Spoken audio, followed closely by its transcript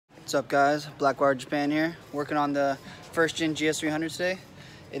What's up guys, blackwater.jpn here, working on the first gen GS300 today.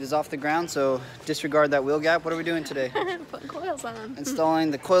 It is off the ground, so disregard that wheel gap. What are we doing today? Putting coils on.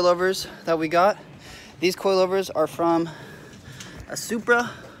 Installing the coilovers that we got. These coilovers are from a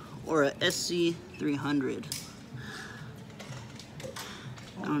Supra or a SC300.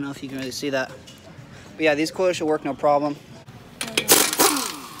 I don't know if you can really see that. But yeah, these coils should work no problem.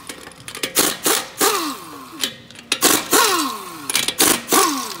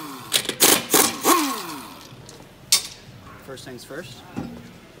 First things first,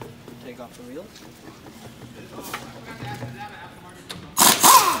 take off the wheels.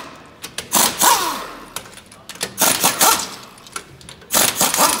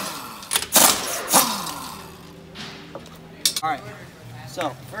 Alright,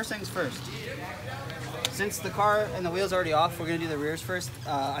 so first things first. Since the car and the wheels are already off, we're going to do the rears first.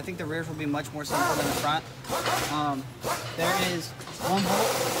 I think the rears will be much more simple than the front. There is one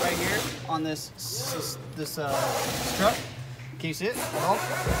bolt right here on this strut. Can you see it at all?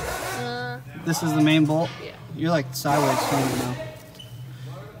 This is the main bolt. Yeah. You're like sideways swinging now.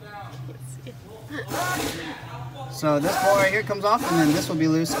 So this bolt right here comes off, and then this will be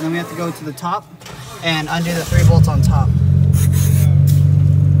loose, and then we have to go to the top and undo the 3 bolts on top.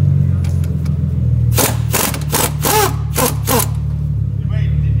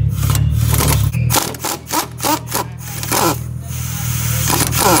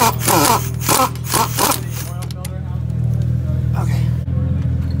 Okay,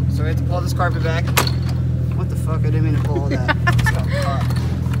 so we have to pull this carpet back. What the fuck? I didn't mean to pull all that.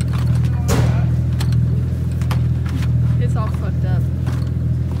 It's all fucked up.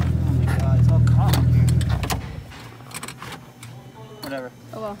 Oh my god, it's all caught up here. Whatever.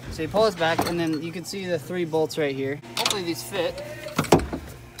 Oh well. So you pull this back, and then you can see the 3 bolts right here. Hopefully these fit.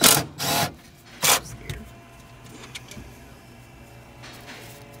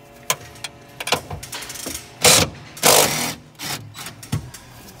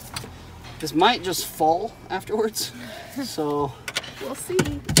 This might just fall afterwards, so we'll see.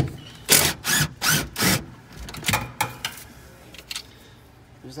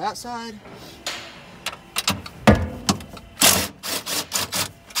 There's that side.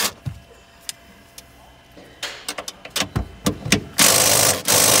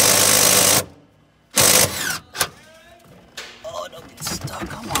 Oh, don't get stuck.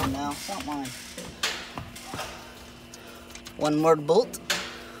 Come on now, it's not mine. One more bolt.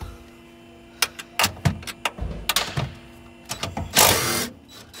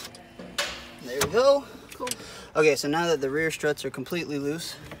 There we go. Cool. Okay, so now that the rear struts are completely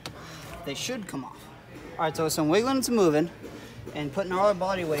loose, they should come off. All right, so with some wiggling and some moving, and putting all our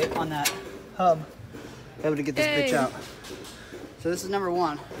body weight on that hub, be able to get this bitch out. So this is number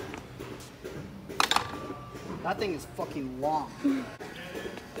 1. That thing is fucking long.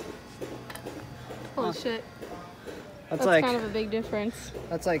 Holy shit. That's like kind of a big difference.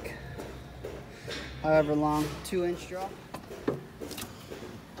 That's like however long, 2-inch drop.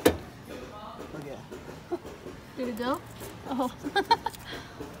 Did it go? Oh.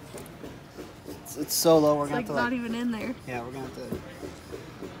 It's so low, we're it's gonna like have to not even in there. Yeah, we're gonna have to.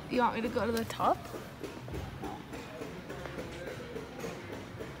 You want me to go to the top?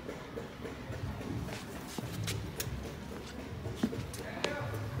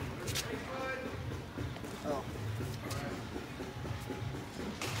 Oh.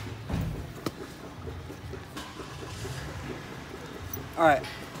 All right.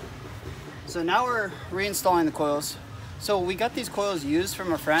 So now we're reinstalling the coils. So we got these coils used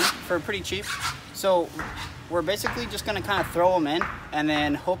from a friend for pretty cheap. So we're basically just gonna kind of throw them in and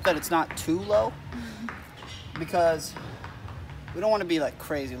then hope that it's not too low, because we don't want to be like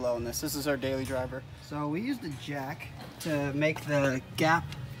crazy low in this. This is our daily driver. So we used a jack to make the gap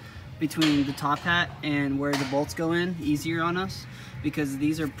between the top hat and where the bolts go in easier on us, because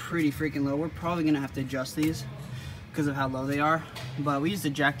these are pretty freaking low. We're probably gonna have to adjust these because of how low they are. But we used the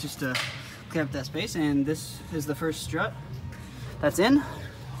jack just to clear up that space, and this is the first strut that's in.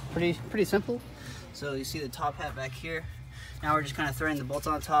 Pretty simple. So you see the top hat back here. Now we're just kind of throwing the bolts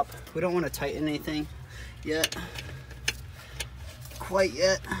on top. We don't want to tighten anything yet, quite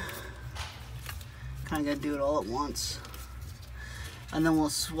yet. Kind of got to do it all at once, and then we'll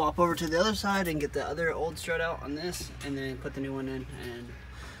swap over to the other side and get the other old strut out on this, and then put the new one in, and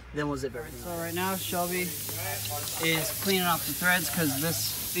then we'll zip everything. So right now Shelby is cleaning off the threads, because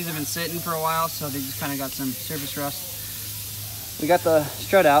these have been sitting for a while, so they just kind of got some surface rust. We got the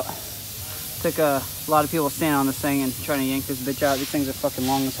strut out. Took a lot of people standing on this thing and trying to yank this bitch out. These things are fucking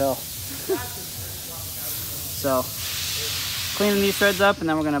long as hell. So cleaning these threads up, and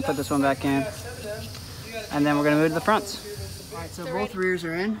then we're gonna put this one back in, and then we're gonna move to the fronts. Alright, so both rears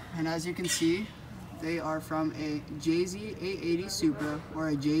are in, and as you can see, they are from a JZ880 Supra or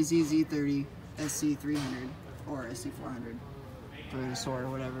a JZ300 SC300 or SC400 Toyota Soarer or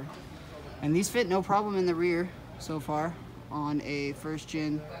whatever. And these fit no problem in the rear so far on a first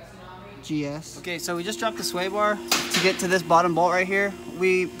gen GS. Okay, so we just dropped the sway bar to get to this bottom bolt right here.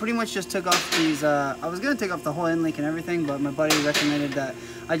 We pretty much just took off these, I was gonna take off the whole end link and everything, but my buddy recommended that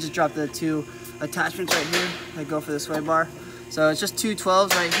I just drop the 2 attachments right here that go for the sway bar. So it's just 2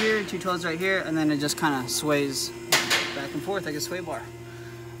 12s right here, 2 12s right here, and then it just kind of sways back and forth like a sway bar.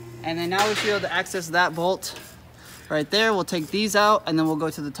 And then now we should be able to access that bolt right there. We'll take these out, and then we'll go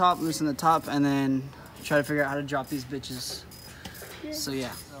to the top, loosen the top, and then try to figure out how to drop these bitches. So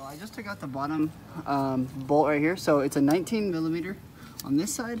yeah. So I just took out the bottom bolt right here. So it's a 19mm on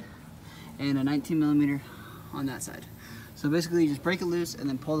this side and a 19mm on that side. So basically you just break it loose and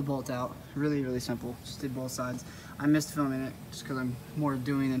then pull the bolt out. Really, really simple. Just did both sides. I missed filming it just because I'm more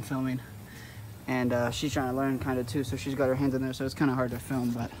doing than filming. And she's trying to learn kind of too, so she's got her hands in there, so it's kind of hard to film.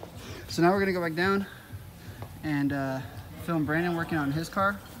 But so now we're gonna go back down and film Brandon working on his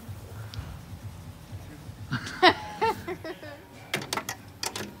car.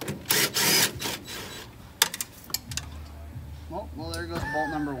 Well, there goes bolt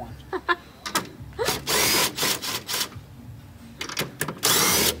number 1.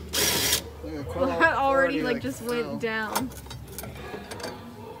 That already like just went down.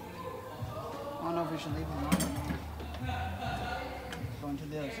 I don't know if we should leave him on. Going to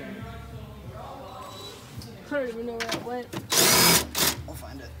the other side. I don't even know where it went. We'll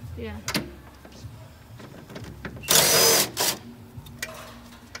find it. Yeah.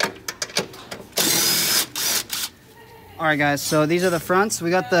 Alright guys, so these are the fronts.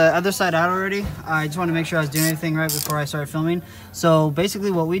 We got the other side out already. I just wanted to make sure I was doing everything right before I started filming. So basically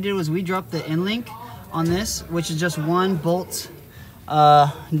what we did was we dropped the end link on this, which is just 1 bolt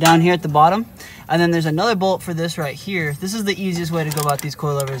down here at the bottom. And then there's another bolt for this right here. This is the easiest way to go about these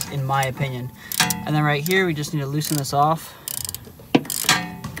coilovers in my opinion. And then right here we just need to loosen this off.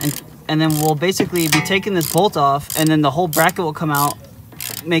 And then we'll basically be taking this bolt off, and then the whole bracket will come out,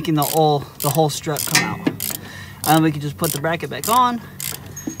 making the whole strut come out. And we can just put the bracket back on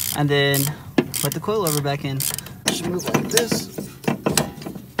and then put the coilover back in. Just move like this,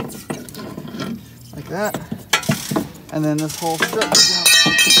 like that, and then this whole strut goes out.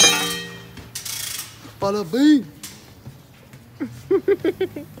 Bada bing!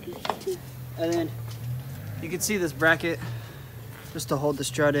 And then you can see this bracket just to hold the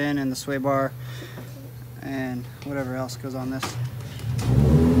strut in and the sway bar and whatever else goes on this.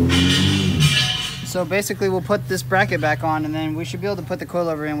 So basically we'll put this bracket back on, and then we should be able to put the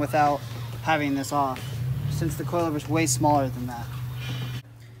coilover in without having this off, since the coilover is way smaller than that.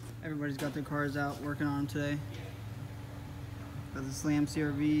 Everybody's got their cars out working on them today. Got the Slam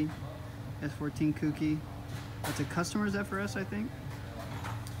CRV, S14 Kooky. That's a customer's FRS, I think.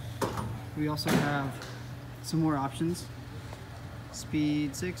 We also have some more options.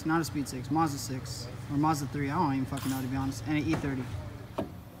 Speed 6, not a Speed 6, Mazda 6, or Mazda 3, I don't even fucking know to be honest, and an E30.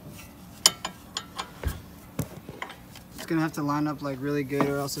 Gonna have to line up like really good,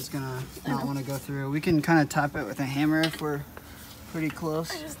 or else it's gonna not want to go through. We can kind of tap it with a hammer if we're pretty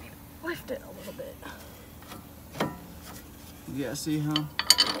close. I just need to lift it a little bit. Yeah, see how?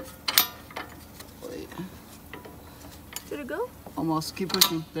 Wait. Did it go? Almost. Keep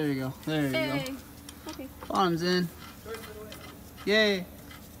pushing. There you go. There you go. Okay. Bottom's in. Yay.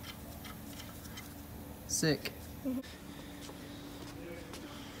 Sick.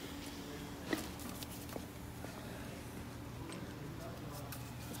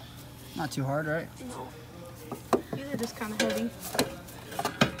 Not too hard, right? No. These are just kind of heavy.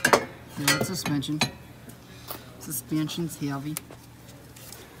 Yeah, it's suspension. Suspension's heavy.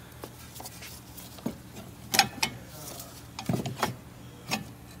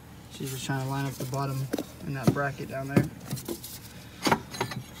 She's just trying to line up the bottom in that bracket down there.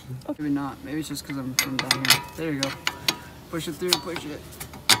 Okay. Maybe not. Maybe it's just because I'm from down here. There you go. Push it through. Push it.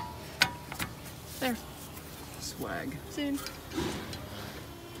 There. Swag. Soon.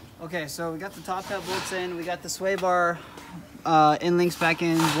 Okay, so we got the top hat bolts in, we got the sway bar end links back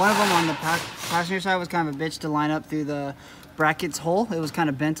in. One of them on the passenger side was kind of a bitch to line up through the brackets hole. It was kind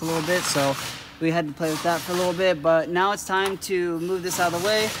of bent a little bit, so we had to play with that for a little bit. But now it's time to move this out of the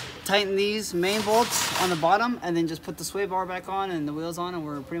way, tighten these main bolts on the bottom, and then just put the sway bar back on and the wheels on, and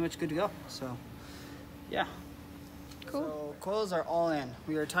we're pretty much good to go. So, yeah. Cool. So coils are all in.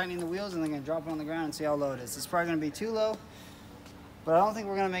 We are tightening the wheels and then gonna drop it on the ground and see how low it is. It's probably gonna be too low, but I don't think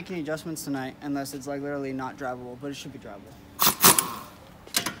we're gonna make any adjustments tonight unless it's like literally not drivable, but it should be drivable.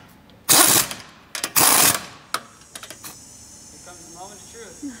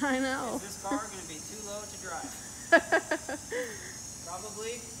 I know. Is this car going to be too low to drive?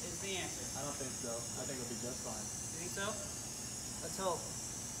 Probably is the answer. I don't think so. I think it'll be just fine. You think so? Let's hope.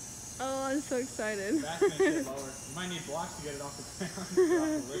 Oh, I'm so excited. Back's gonna get lower. You might need blocks to get it off the ground.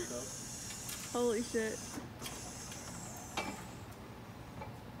 Off the lift though. Holy shit.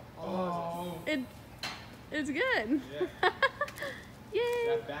 Oh. It's good. Yeah. Yay.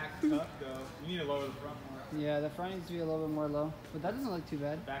 That back's tough though. You need to lower the front more. Yeah, the front needs to be a little bit more low, but that doesn't look too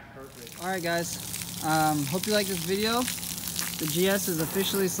bad. Back perfect. All right, guys. Hope you like this video. The GS is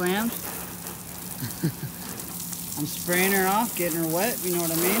officially slammed. I'm spraying her off, getting her wet, you know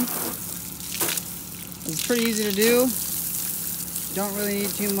what I mean? It's pretty easy to do. Don't really need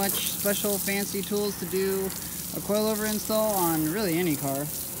too much special fancy tools to do a coilover install on really any car.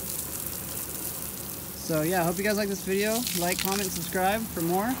 So yeah, I hope you guys like this video. Like, comment, and subscribe for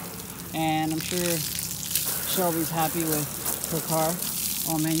more. And I'm sure Shelby's happy with her car.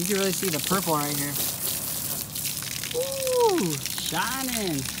 Oh man, you can really see the purple right here. Ooh,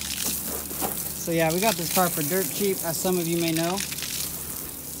 shining. So yeah, we got this car for dirt cheap, as some of you may know.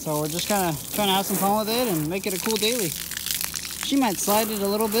 So we're just kind of trying to have some fun with it and make it a cool daily. She might slide it a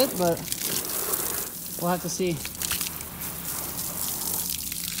little bit, but we'll have to see.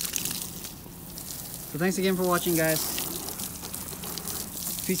 So thanks again for watching, guys.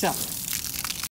 Peace out.